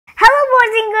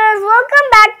boys and girls, welcome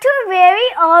back to our very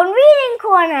own reading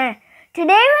corner.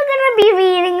 Today we're going to be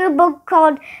reading a book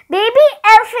called Baby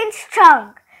Elephant's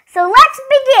Trunk. So let's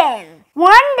begin.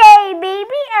 One day,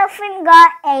 Baby Elephant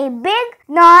got a big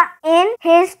knot in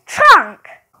his trunk.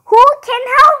 Who can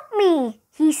help me?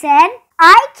 He said.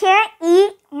 I can't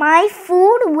eat my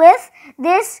food with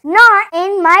this knot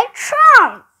in my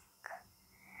trunk.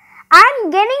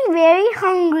 I'm getting very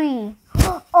hungry.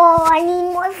 Oh, I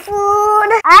need more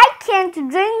food. I can't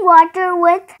drink water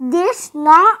with this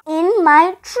knot in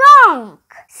my trunk,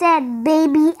 said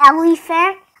Baby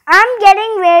Elephant. I'm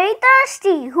getting very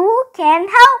thirsty. Who can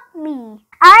help me?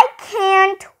 I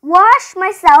can't wash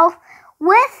myself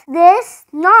with this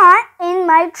knot in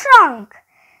my trunk,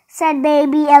 said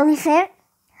Baby Elephant.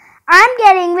 I'm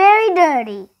getting very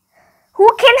dirty. Who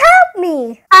can help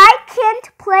me? I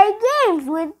can't play games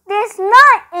with this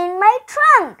knot in my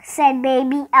trunk, said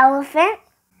Baby Elephant.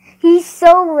 He's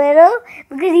so little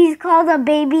because he's called a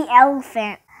baby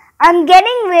elephant. I'm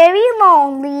getting very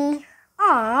lonely.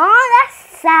 Aw,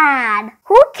 that's sad.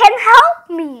 Who can help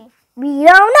me? We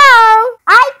don't know.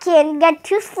 I can't get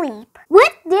to sleep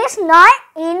with this knot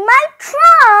in my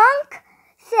trunk,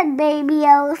 said Baby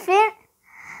Elephant.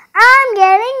 I'm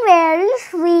getting very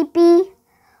sleepy.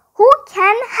 Who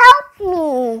can help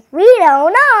me? We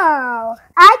don't know.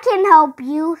 I can help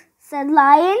you, said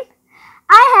Lion.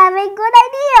 I have a good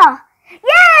idea.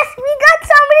 Yes, we got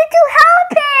somebody to help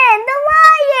him, the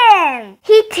lion.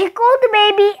 He tickled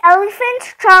Baby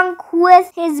Elephant's trunk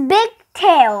with his big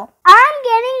tail. I'm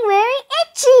getting very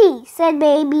itchy, said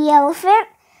Baby Elephant.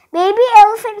 Baby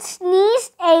Elephant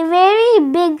sneezed a very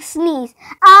big sneeze.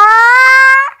 Achoo!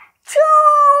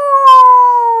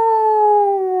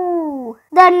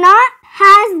 The knot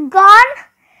has gone,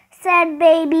 said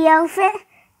Baby Elephant.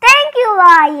 Thank you,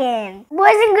 Lion.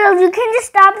 Boys and girls, you can just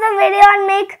stop the video and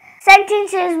make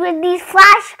sentences with these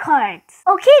flashcards.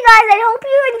 Okay, guys, I hope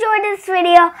you enjoyed this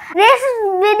video. This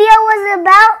video was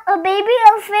about a baby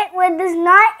elephant with this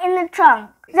knot in the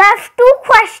trunk. I have two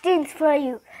questions for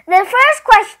you. The first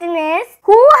question is,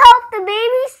 who helped the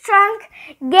baby's trunk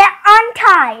get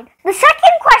untied? The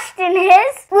second question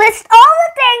is, list all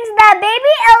the things that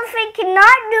baby elephant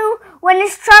cannot do when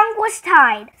his trunk was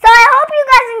tied. So I hope you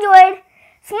guys enjoyed.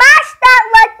 Smash that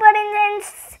like button and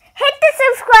hit the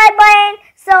subscribe button.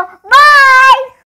 So bye!